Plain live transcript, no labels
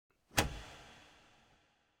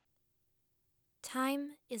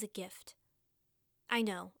Time is a gift. I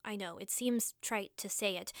know, it seems trite to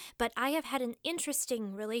say it, but I have had an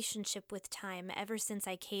interesting relationship with time ever since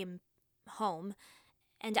I came home,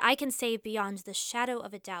 and I can say beyond the shadow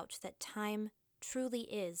of a doubt that time truly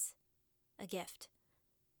is a gift.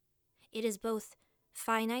 It is both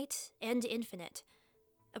finite and infinite,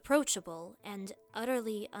 approachable and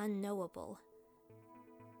utterly unknowable.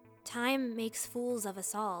 Time makes fools of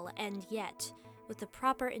us all, and yet, with the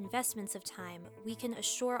proper investments of time, we can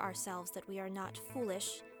assure ourselves that we are not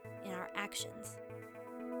foolish in our actions.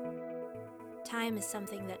 Time is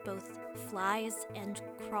something that both flies and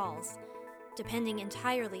crawls, depending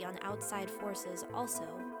entirely on outside forces, also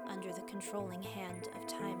under the controlling hand of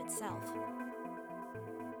time itself.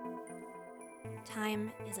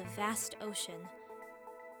 Time is a vast ocean,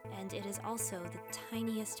 and it is also the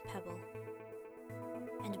tiniest pebble,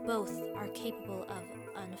 and both are capable of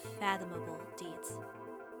unfathomable deeds.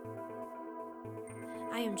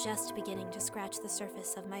 I am just beginning to scratch the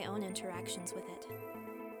surface of my own interactions with it.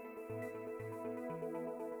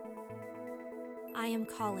 I am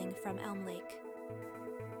calling from Elm Lake.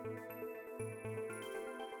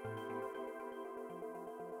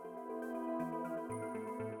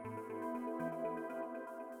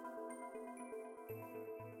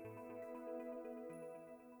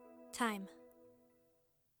 Time.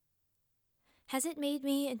 Has it made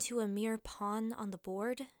me into a mere pawn on the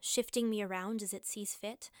board, shifting me around as it sees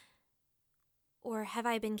fit? Or have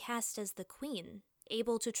I been cast as the queen,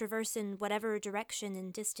 able to traverse in whatever direction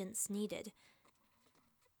and distance needed?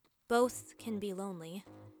 Both can be lonely,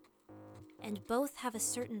 and both have a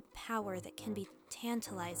certain power that can be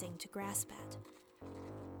tantalizing to grasp at.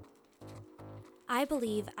 I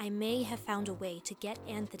believe I may have found a way to get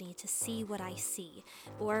Anthony to see what I see,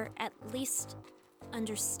 or at least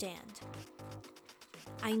understand.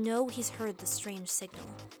 I know he's heard the strange signal,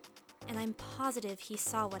 and I'm positive he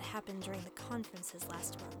saw what happened during the conferences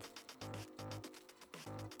last month.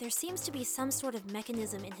 There seems to be some sort of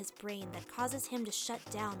mechanism in his brain that causes him to shut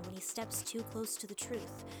down when he steps too close to the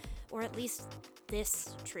truth, or at least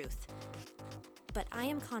this truth. But I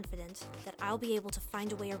am confident that I'll be able to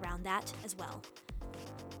find a way around that as well.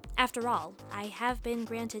 After all, I have been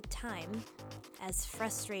granted time, as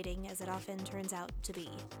frustrating as it often turns out to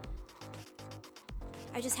be.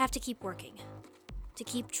 I just have to keep working, to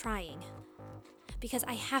keep trying, because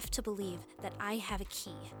I have to believe that I have a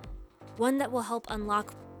key, one that will help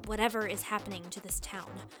unlock whatever is happening to this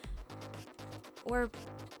town. Or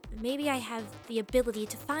maybe I have the ability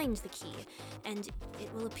to find the key, and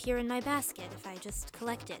it will appear in my basket if I just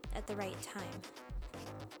collect it at the right time.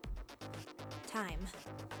 Time,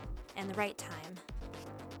 and the right time.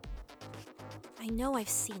 I know I've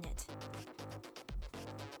seen it.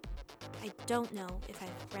 I don't know if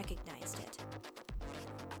I've recognized it.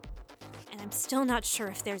 And I'm still not sure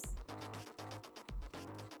if there's...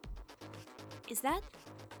 Is that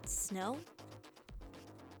snow?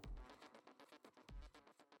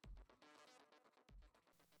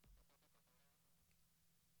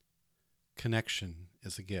 Connection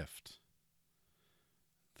is a gift.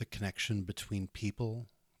 The connection between people,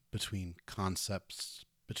 between concepts,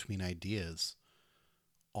 between ideas.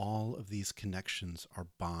 All of these connections are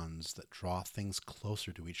bonds that draw things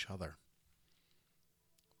closer to each other.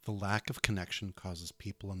 The lack of connection causes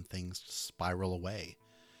people and things to spiral away,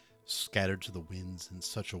 scattered to the winds in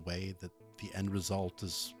such a way that the end result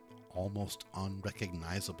is almost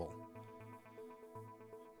unrecognizable.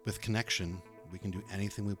 With connection, we can do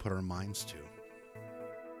anything we put our minds to.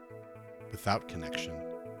 Without connection,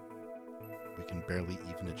 we can barely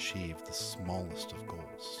even achieve the smallest of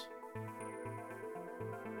goals.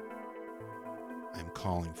 I'm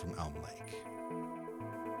calling from Elm Lake.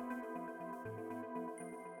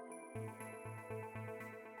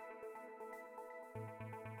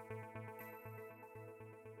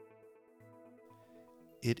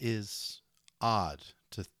 It is odd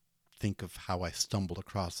to think of how I stumbled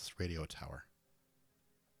across this radio tower.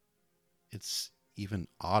 It's even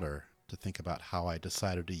odder to think about how I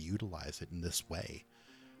decided to utilize it in this way,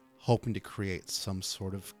 hoping to create some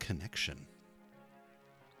sort of connection.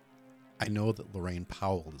 I know that Lorraine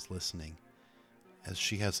Powell is listening, as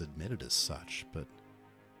she has admitted as such, but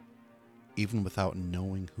even without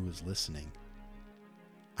knowing who is listening,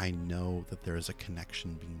 I know that there is a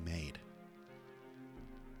connection being made.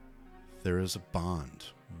 There is a bond,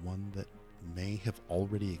 one that may have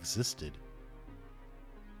already existed,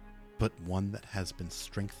 but one that has been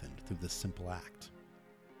strengthened through this simple act.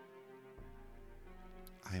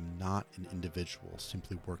 I am not an individual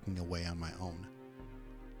simply working away on my own.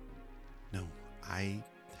 No, I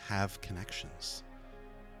have connections,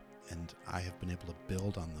 and and I have been able to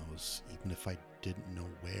build on those even if I didn't know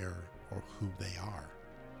where or who they are.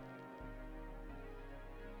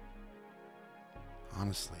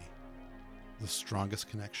 Honestly, the strongest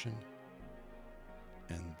connection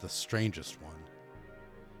and the strangest one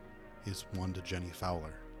is one to Jenny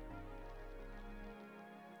Fowler.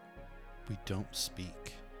 We don't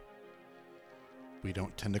speak. We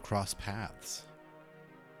don't tend to cross paths.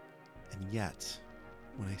 And yet,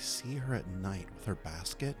 when I see her at night with her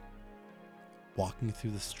basket, walking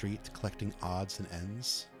through the street collecting odds and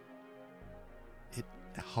ends, it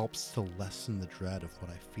helps to lessen the dread of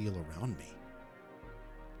what I feel around me.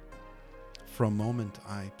 For a moment,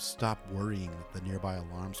 I stop worrying that the nearby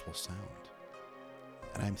alarms will sound,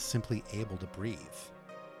 and I'm simply able to breathe.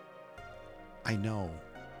 I know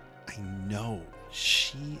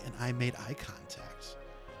she and I made eye contact,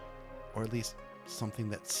 or at least something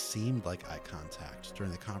that seemed like eye contact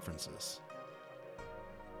during the conferences.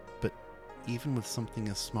 But even with something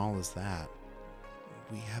as small as that,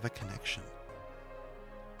 we have a connection.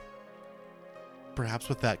 Perhaps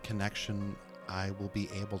with that connection, I will be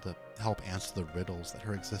able to help answer the riddles that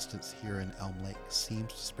her existence here in Elm Lake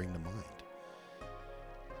seems to spring to mind.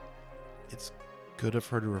 It's good of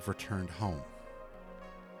her to have returned home,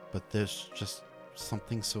 but there's just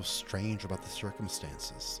something so strange about the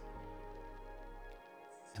circumstances.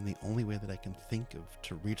 And the only way that I can think of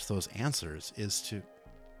to reach those answers is to...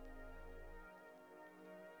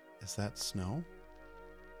 Is that snow?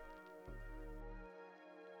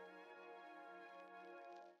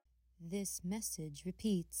 This message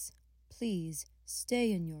repeats, please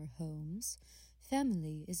stay in your homes.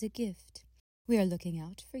 Family is a gift. We are looking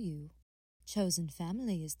out for you. Chosen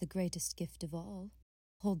family is the greatest gift of all.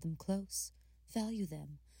 Hold them close. Value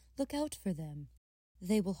them. Look out for them.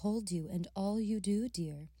 They will hold you and all you do,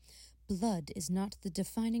 dear. Blood is not the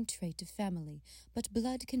defining trait of family, but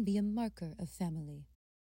blood can be a marker of family.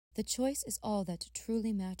 The choice is all that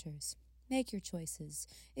truly matters. Make your choices.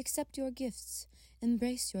 Accept your gifts.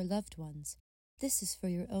 Embrace your loved ones. This is for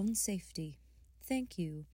your own safety. Thank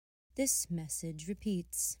you. This message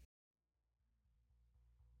repeats.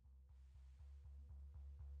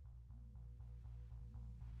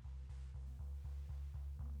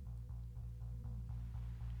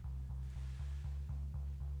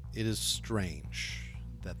 It is strange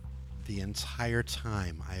that the entire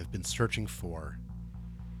time I have been searching for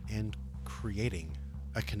and creating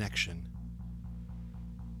a connection,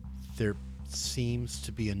 there seems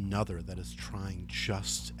to be another that is trying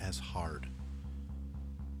just as hard.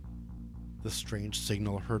 The strange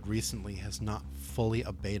signal heard recently has not fully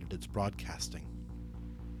abated its broadcasting.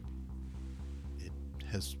 It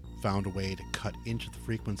has found a way to cut into the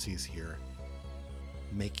frequencies here,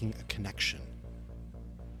 making a connection.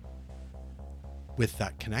 With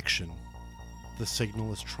that connection, the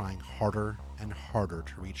signal is trying harder and harder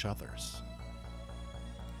to reach others,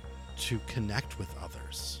 to connect with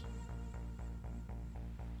others.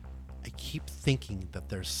 I keep thinking that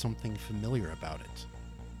there's something familiar about it,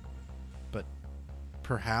 but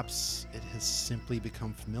perhaps it has simply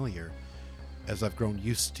become familiar as I've grown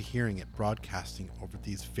used to hearing it broadcasting over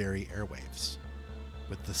these very airwaves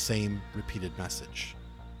with the same repeated message.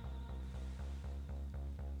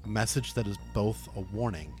 A message that is both a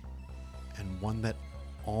warning and one that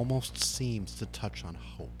almost seems to touch on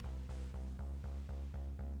hope.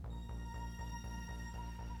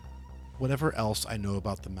 Whatever else I know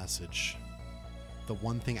about the message, the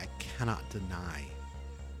one thing I cannot deny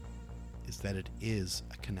is that it is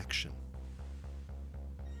a connection.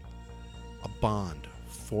 A bond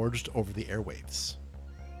forged over the airwaves.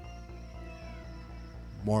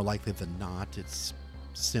 More likely than not, it's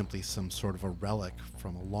simply some sort of a relic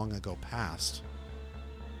from a long ago past.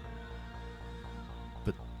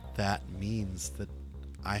 But that means that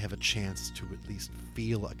I have a chance to at least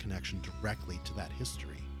feel a connection directly to that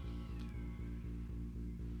history.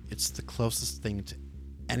 It's the closest thing to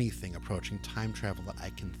anything approaching time travel that I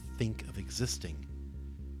can think of existing.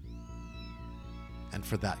 And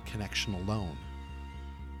for that connection alone,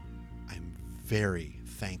 I'm very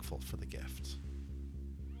thankful for the gift.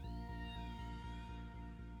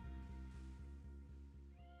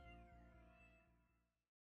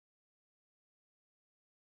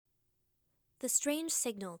 The strange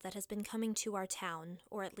signal that has been coming to our town,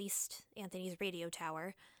 or at least Anthony's radio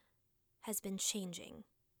tower, has been changing.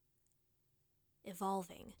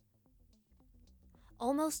 Evolving.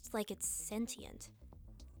 Almost like it's sentient.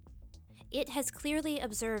 It has clearly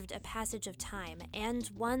observed a passage of time, and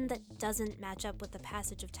one that doesn't match up with the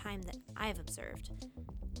passage of time that I've observed.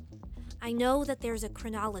 I know that there's a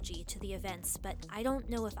chronology to the events, but I don't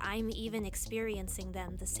know if I'm even experiencing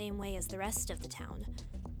them the same way as the rest of the town.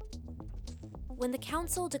 When the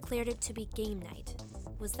council declared it to be game night,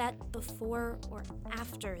 was that before or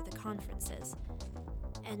after the conferences?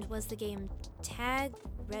 And was the game tag,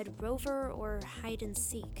 Red Rover, or hide and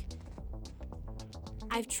seek?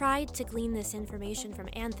 I've tried to glean this information from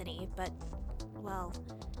Anthony, but, well,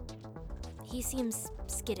 he seems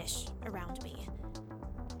skittish around me.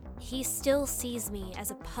 He still sees me as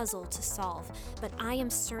a puzzle to solve, but I am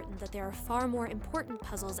certain that there are far more important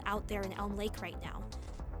puzzles out there in Elm Lake right now.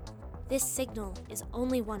 This signal is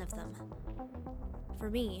only one of them. For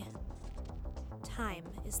me, time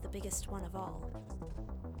is the biggest one of all.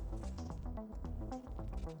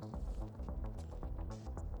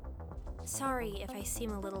 Sorry if I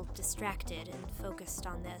seem a little distracted and focused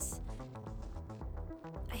on this.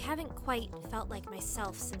 I haven't quite felt like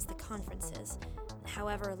myself since the conferences,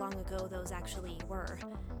 however long ago those actually were.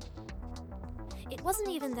 It wasn't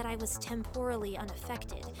even that I was temporally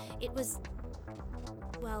unaffected. It was,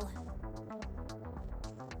 well,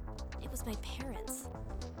 it was my parents.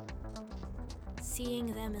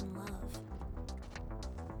 Seeing them in love.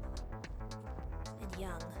 And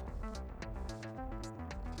young.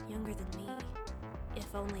 Younger than me,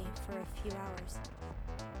 if only for a few hours.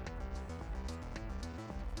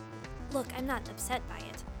 Look, I'm not upset by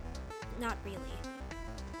it. Not really.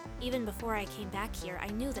 Even before I came back here, I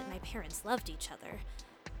knew that my parents loved each other.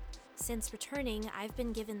 Since returning, I've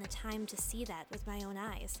been given the time to see that with my own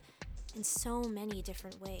eyes, in so many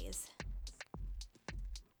different ways.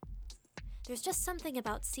 There's just something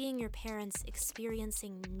about seeing your parents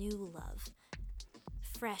experiencing new love.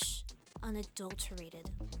 Fresh, unadulterated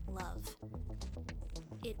love.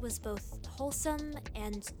 It was both wholesome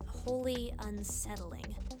and wholly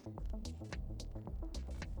unsettling.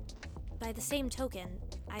 By the same token,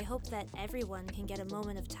 I hope that everyone can get a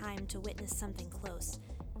moment of time to witness something close,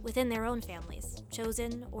 within their own families,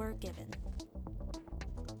 chosen or given.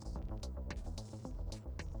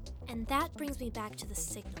 And that brings me back to the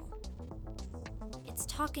signal. It's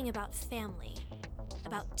talking about family,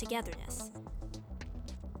 about togetherness.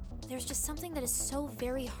 There's just something that is so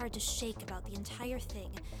very hard to shake about the entire thing,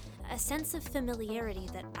 a sense of familiarity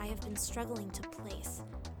that I have been struggling to place.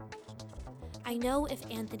 I know if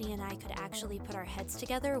Anthony and I could actually put our heads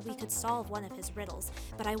together, we could solve one of his riddles,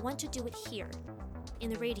 but I want to do it here, in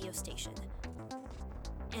the radio station.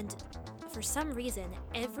 And for some reason,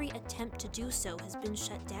 every attempt to do so has been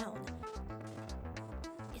shut down.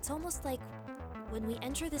 It's almost like when we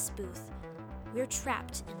enter this booth, we're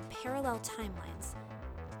trapped in parallel timelines,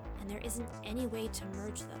 and there isn't any way to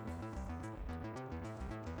merge them.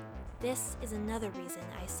 This is another reason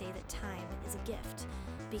I say that time is a gift,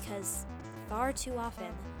 because far too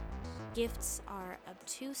often, gifts are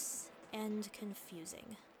obtuse and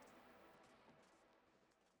confusing.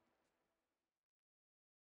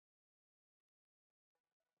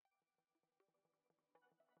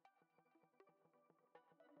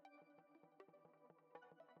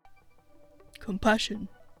 Compassion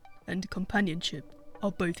and companionship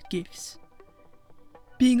are both gifts.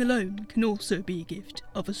 Being alone can also be a gift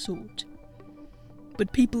of a sort.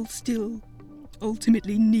 But people still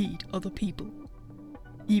ultimately need other people,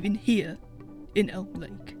 even here in Elm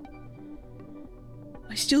Lake.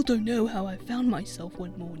 I still don't know how I found myself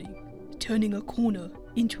one morning, turning a corner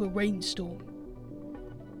into a rainstorm.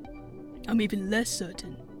 I'm even less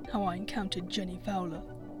certain how I encountered Jenny Fowler.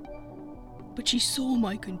 But she saw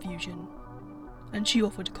my confusion, and she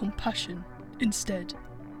offered compassion instead.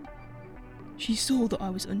 She saw that I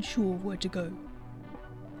was unsure of where to go,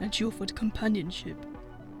 and she offered companionship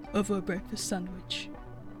over a breakfast sandwich.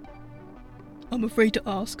 I'm afraid to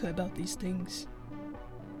ask her about these things,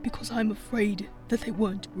 because I'm afraid that they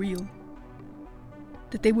weren't real,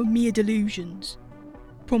 that they were mere delusions,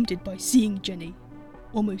 prompted by seeing Jenny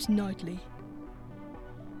almost nightly.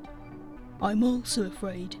 I'm also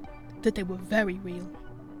afraid that they were very real,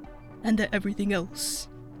 and that everything else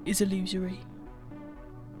is illusory.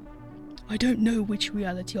 I don't know which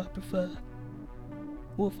reality I prefer,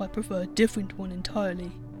 or if I prefer a different one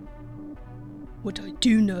entirely. What I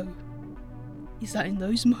do know is that in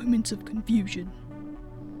those moments of confusion,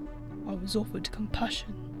 I was offered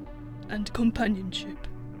compassion and companionship,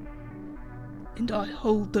 and I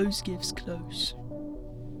hold those gifts close.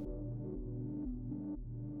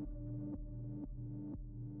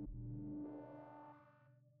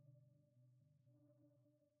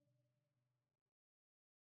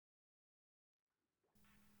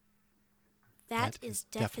 That is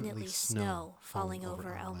definitely snow falling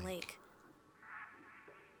over Elm Lake.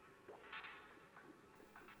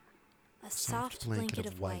 A soft blanket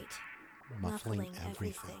of white, muffling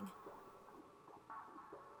everything.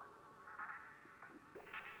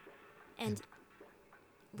 And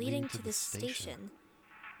leading to this station.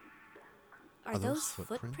 Are those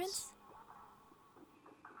footprints?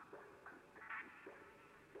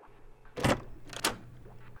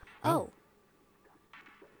 Oh.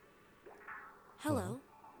 Hello.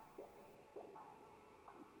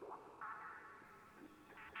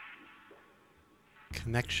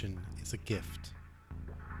 Connection is a gift,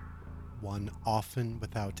 one often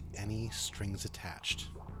without any strings attached.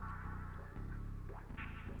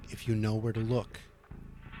 If you know where to look,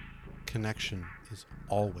 connection is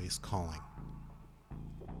always calling.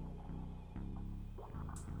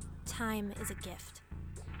 Time is a gift,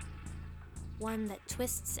 one that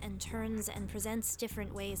twists and turns and presents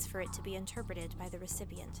different ways for it to be interpreted by the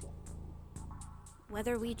recipient.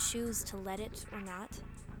 Whether we choose to let it or not,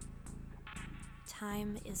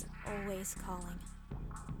 time is always calling.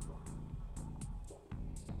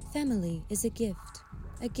 Family is a gift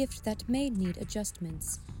that may need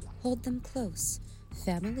adjustments. Hold them close.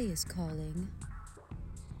 Family is calling.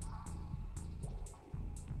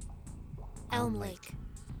 Elm Lake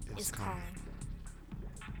is calling.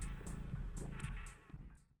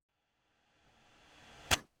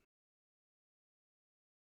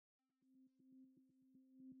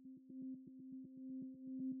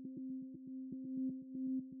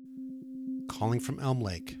 Calling from Elm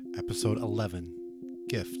Lake, Episode 11,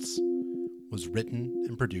 Gifts, was written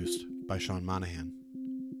and produced by Sean Monahan.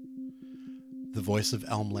 The voice of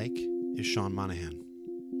Elm Lake is Sean Monahan.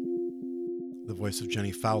 The voice of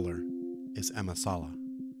Jenny Fowler is Emma Sala.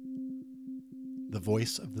 The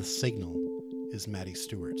voice of The Signal is Maddie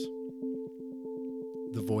Stewart.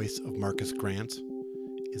 The voice of Marcus Grant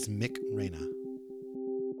is Mick Reyna.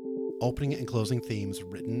 Opening and closing themes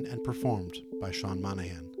written and performed by Sean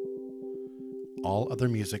Monahan. All other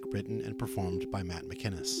music written and performed by Matt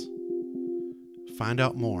McInnes. Find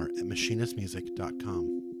out more at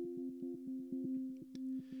machinistmusic.com.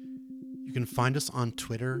 You can find us on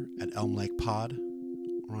Twitter at Elm Lake Pod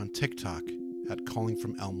or on TikTok at Calling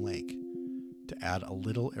from Elm Lake to add a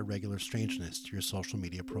little irregular strangeness to your social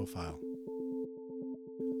media profile.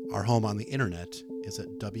 Our home on the internet is at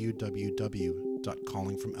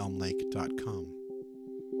www.callingfromelmlake.com.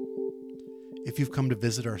 If you've come to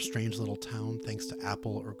visit our strange little town thanks to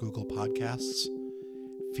Apple or Google Podcasts,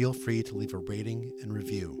 feel free to leave a rating and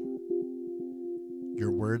review.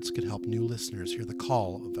 Your words could help new listeners hear the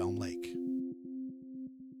call of Elm Lake.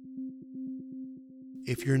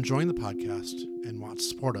 If you're enjoying the podcast and want to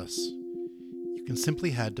support us, you can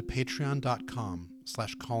simply head to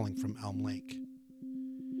patreon.com/callingfromelmlake.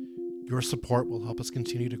 Your support will help us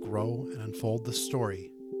continue to grow and unfold this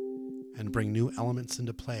story and bring new elements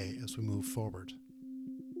into play as we move forward.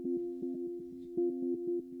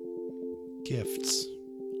 Gifts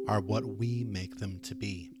are what we make them to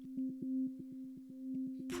be.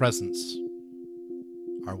 Presents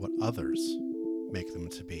are what others make them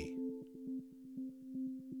to be.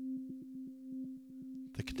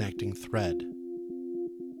 The connecting thread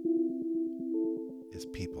is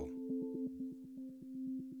people.